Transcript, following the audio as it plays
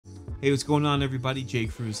Hey, what's going on, everybody?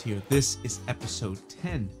 Cruz here. This is episode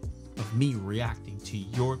 10 of me reacting to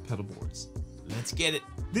your pedal boards. Let's get it.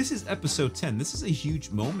 This is episode 10. This is a huge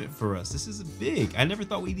moment for us. This is big. I never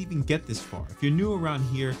thought we'd even get this far. If you're new around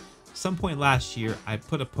here, some point last year, I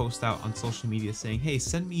put a post out on social media saying, hey,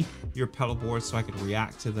 send me your pedal boards so I could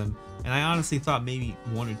react to them. And I honestly thought maybe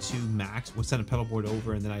one or two max would send a pedal board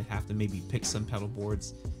over, and then I'd have to maybe pick some pedal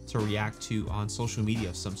boards to react to on social media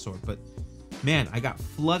of some sort. But man, I got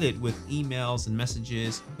flooded with emails and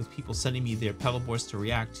messages with people sending me their pedal boards to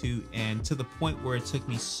react to, and to the point where it took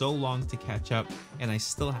me so long to catch up, and I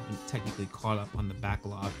still haven't technically caught up on the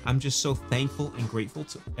backlog. I'm just so thankful and grateful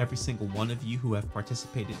to every single one of you who have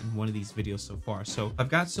participated in one of these videos so far. So I've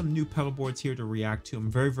got some new pedal boards here to react to.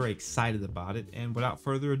 I'm very, very excited about it, and without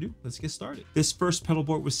further ado, let's get started. This first pedal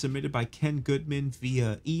board was submitted by Ken Goodman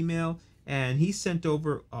via email. And he sent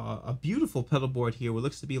over a beautiful pedal board here. What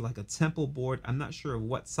looks to be like a temple board. I'm not sure of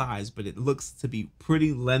what size, but it looks to be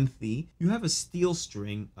pretty lengthy. You have a steel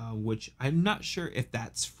string, which I'm not sure if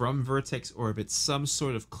that's from Vertex or if it's some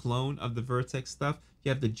sort of clone of the Vertex stuff. You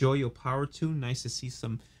have the Joyo power tune. Nice to see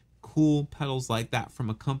some cool pedals like that from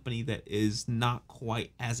a company that is not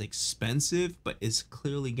quite as expensive but is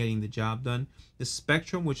clearly getting the job done. The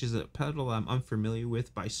Spectrum, which is a pedal I'm unfamiliar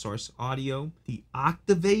with, by Source Audio. The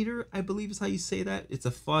Octavator, I believe is how you say that. It's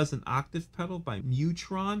a fuzz and octave pedal by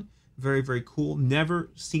Mutron. Very, very cool. Never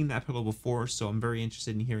seen that pedal before, so I'm very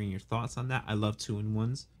interested in hearing your thoughts on that. I love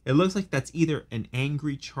 2-in-1s. It looks like that's either an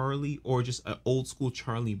Angry Charlie or just an old school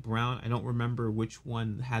Charlie Brown. I don't remember which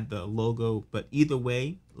one had the logo, but either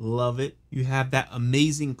way, love it. You have that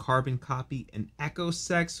amazing carbon copy and Echo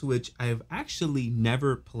Sex, which I've actually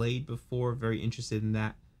never played before. Very interested in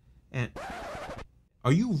that. And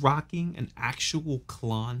are you rocking an actual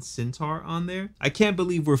Klon Centaur on there? I can't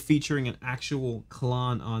believe we're featuring an actual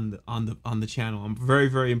Klon on the channel. I'm very,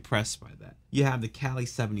 very impressed by that. You have the Cali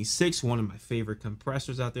 76, one of my favorite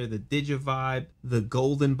compressors out there, the Digivibe, the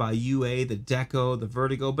Golden by UA, the Deco, the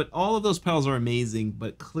Vertigo, but all of those pedals are amazing,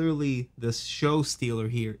 but clearly the show stealer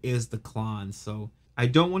here is the Klon. So I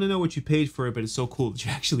don't want to know what you paid for it, but it's so cool that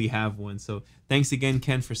you actually have one. So thanks again,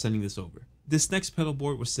 Ken, for sending this over. This next pedal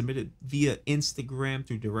board was submitted via Instagram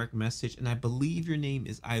through direct message, and I believe your name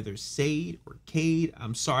is either Sade or Cade.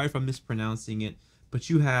 I'm sorry if I'm mispronouncing it, but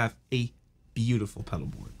you have a beautiful pedal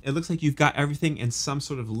board. It looks like you've got everything in some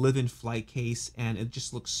sort of live-in flight case, and it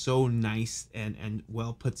just looks so nice and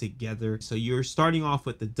well put together. So you're starting off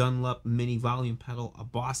with the Dunlop mini volume pedal, a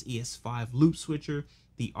Boss ES5 loop switcher,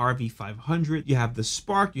 the RV500, you have the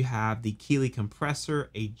Spark, you have the Keeley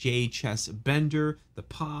compressor, a JHS bender, the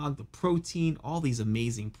POG, the Protein, all these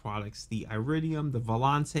amazing products, the Iridium, the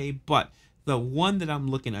Volante, but the one that I'm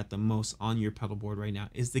looking at the most on your pedal board right now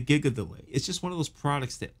is the Giga Delay. It's just one of those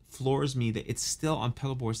products that floors me, that it's still on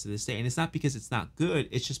pedal boards to this day. And it's not because it's not good,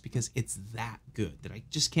 it's just because it's that good that I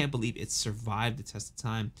just can't believe it's survived the test of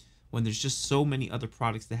time when there's just so many other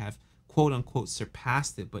products that have quote unquote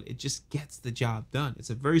surpassed it, but it just gets the job done. It's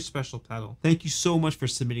a very special pedal. Thank you so much for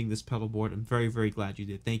submitting this pedal board. I'm very, very glad you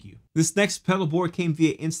did. Thank you. This next pedal board came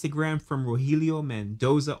via Instagram from Rogelio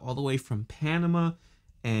Mendoza, all the way from Panama.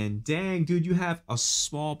 And dang, dude, you have a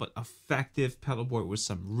small but effective pedal board with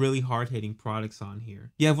some really hard-hitting products on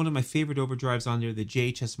here. You have one of my favorite overdrives on there, the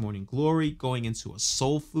JHS Morning Glory, going into a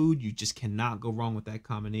soul food. You just cannot go wrong with that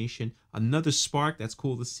combination. Another Spark, that's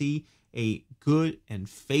cool to see. A good and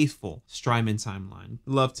faithful Strymon timeline.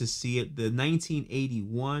 Love to see it. The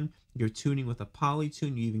 1981, you're tuning with a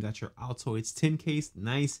Polytune. You even got your Altoids tin case.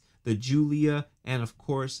 Nice. The Julia, and of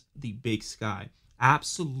course, the Big Sky.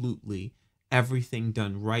 Absolutely everything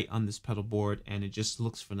done right on this pedal board, and it just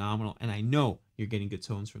looks phenomenal. And I know you're getting good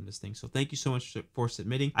tones from this thing, so thank you so much for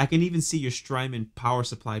submitting. I can even see your Strymon power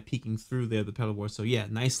supply peeking through there, the pedal board. So yeah,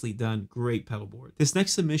 nicely done. Great pedal board. This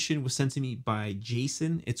next submission was sent to me by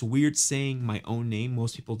Jason. It's weird saying my own name.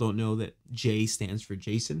 Most people don't know that J stands for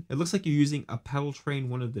Jason. It looks like you're using a pedal train,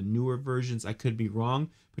 one of the newer versions. I could be wrong,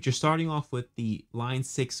 but you're starting off with the Line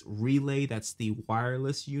 6 Relay. That's the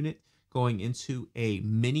wireless unit, going into a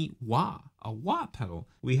mini wah, a wah pedal.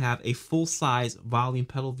 We have a full-size volume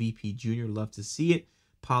pedal, VP Junior, love to see it.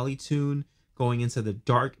 Polytune, going into the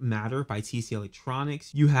Dark Matter by TC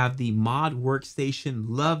Electronics. You have the Mod Workstation,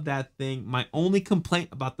 love that thing. My only complaint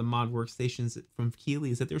about the Mod Workstations from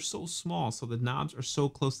Keeley is that they're so small, so the knobs are so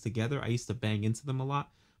close together. I used to bang into them a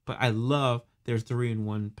lot, but I love They're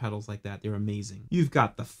 3-in-1 pedals like that. They're amazing. You've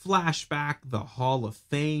got the Flashback, the Hall of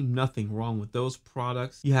Fame. Nothing wrong with those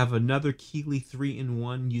products. You have another Keeley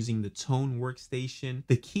 3-in-1 using the Tone Workstation.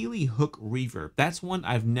 The Keeley Hook Reverb. That's one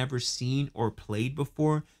I've never seen or played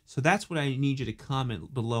before. So that's what I need you to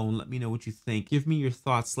comment below and let me know what you think. Give me your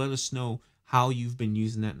thoughts. Let us know how you've been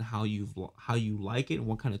using that and how you like it and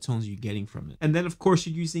what kind of tones you're getting from it. And then of course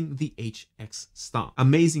you're using the HX Stomp.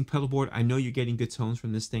 Amazing pedal board. I know you're getting good tones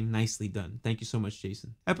from this thing. Nicely done. Thank you so much,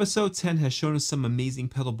 Jason. Episode 10 has shown us some amazing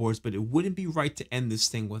pedal boards, but it wouldn't be right to end this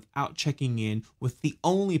thing without checking in with the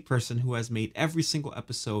only person who has made every single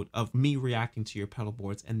episode of me reacting to your pedal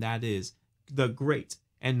boards, and that is the great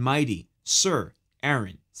and mighty Sir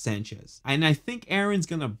Aaron Sanchez. And I think Aaron's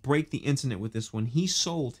gonna break the internet with this one. He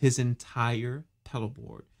sold his entire pedal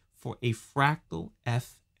board for a Fractal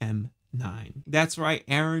FM9. That's right,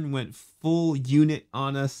 Aaron went full unit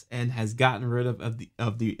on us and has gotten rid of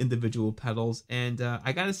the individual pedals. And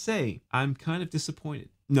I gotta say, I'm kind of disappointed.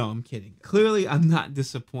 No, I'm kidding. Clearly, I'm not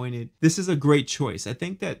disappointed. This is a great choice. I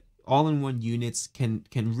think that all-in-one units can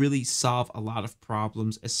really solve a lot of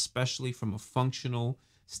problems, especially from a functional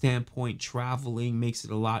standpoint. Traveling makes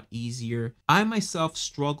it a lot easier. I myself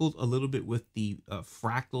struggled a little bit with the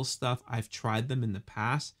fractal stuff. I've tried them in the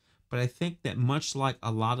past, but I think that much like a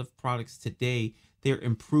lot of products today, they're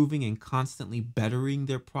improving and constantly bettering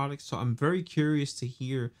their products. So I'm very curious to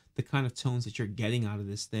hear the kind of tones that you're getting out of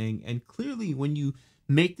this thing. And clearly, when you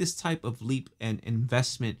make this type of leap and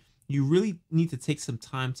investment, you really need to take some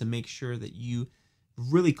time to make sure that you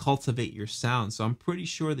really cultivate your sound. So I'm pretty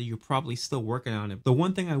sure that you're probably still working on it. The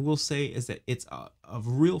one thing I will say is that it's a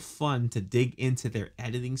real fun to dig into their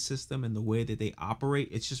editing system and the way that they operate.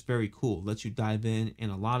 It's just very cool. It lets you dive in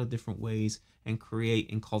a lot of different ways and create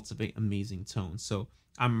and cultivate amazing tones. So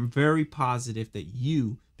I'm very positive that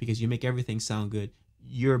you, because you make everything sound good,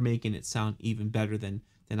 you're making it sound even better than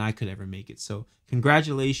I could ever make it. So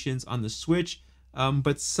congratulations on the switch.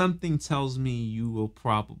 But something tells me you will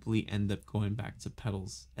probably end up going back to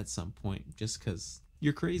pedals at some point just because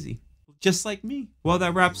you're crazy. Just like me. Well,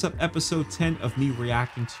 that wraps up episode 10 of me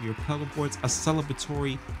reacting to your pedal boards, a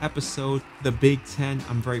celebratory episode, the Big 10.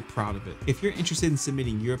 I'm very proud of it. If you're interested in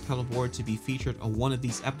submitting your pedal board to be featured on one of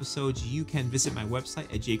these episodes, you can visit my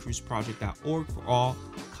website at jcruzproject.org for all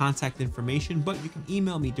contact information, but you can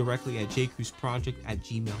email me directly at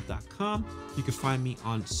jcruzproject@gmail.com. You can find me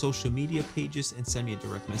on social media pages and send me a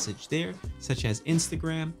direct message there, such as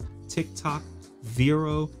Instagram, TikTok,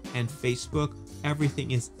 Vero, and Facebook. Everything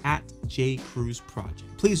is at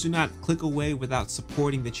jcruzproject. Please do not click away without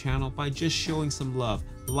supporting the channel by just showing some love.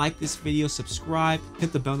 Like this video, subscribe,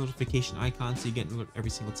 hit the bell notification icon so you get notified every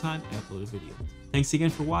single time I upload a video. Thanks again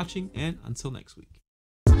for watching, and until next week.